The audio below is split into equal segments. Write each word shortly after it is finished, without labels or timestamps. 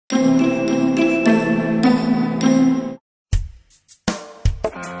Welcome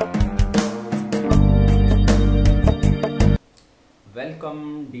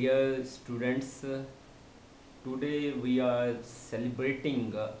dear students. Today we are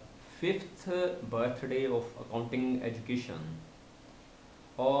celebrating 5th birthday of accounting education.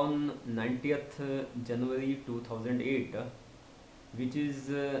 On 90th January 2008, which is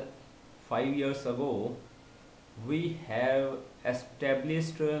 5 years ago, we have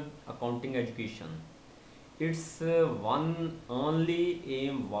established accounting education. Its one only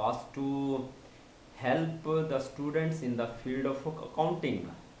aim was to help the students in the field of accounting,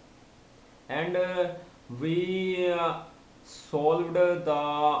 and we solved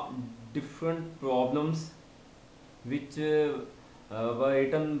the different problems which were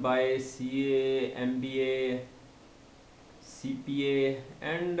written by CA, MBA, CPA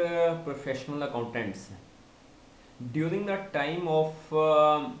and professional accountants. During the time of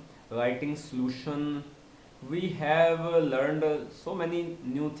writing solution, we have learned so many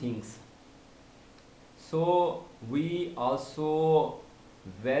new things. So we also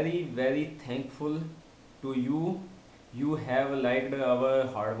very thankful to you. You have liked our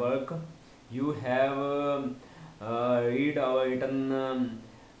hard work. You have read our written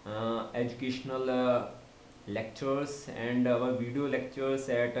educational lectures and our video lectures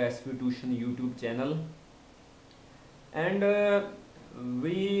at SV Tuition YouTube channel. And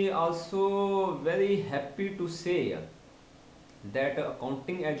we also very happy to say that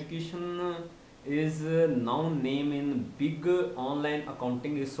accounting education is now named in big online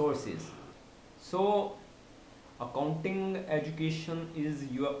accounting resources. So accounting education is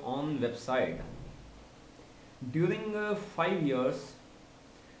your own website. During 5 years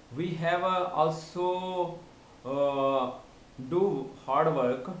we have also do hard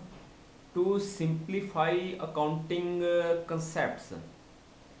work to simplify accounting concepts.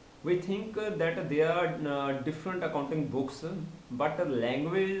 We think that there are different accounting books, but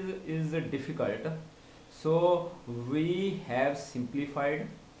language is difficult. So we have simplified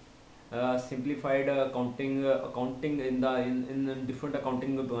accounting in different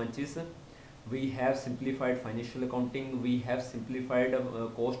accounting branches. We have simplified financial accounting. We have simplified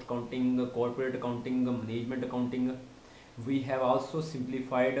cost accounting, corporate accounting, management accounting. We have also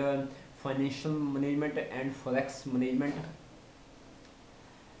simplified financial management and forex management.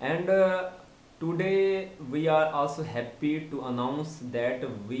 And today we are also happy to announce that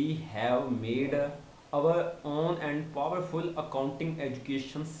we have made our own and powerful accounting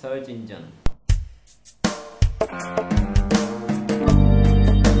education search engine.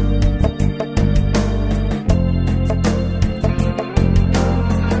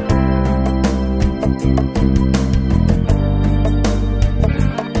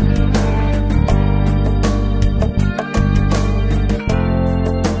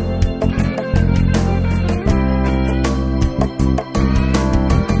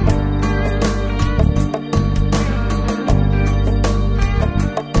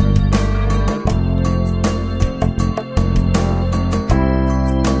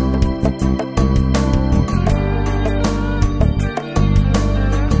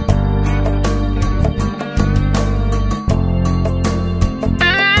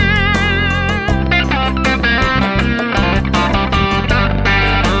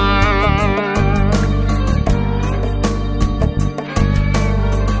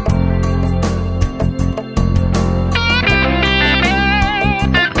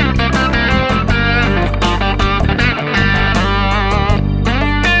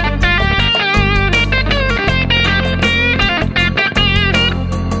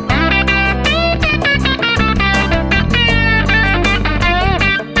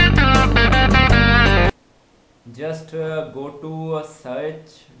 Just go to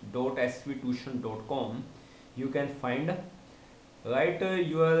search.svtuition.com. You can find, write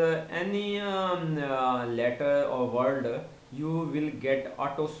your any letter or word, you will get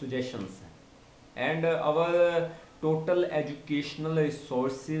auto suggestions, and our total educational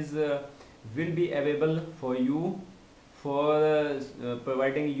resources will be available for you for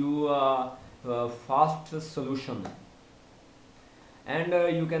providing you a fast solution. And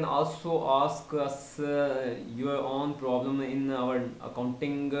you can also ask us your own problem in our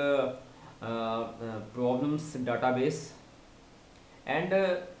accounting problems database. And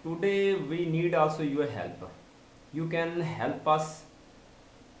today we need also your help. You can help us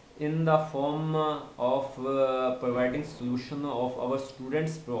in the form of providing solution of our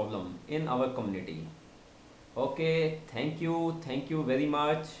students problem in our community. Okay, thank you very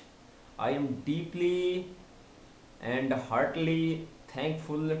much. I am deeply and heartily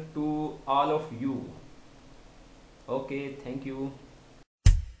thankful to all of you. Okay, thank you.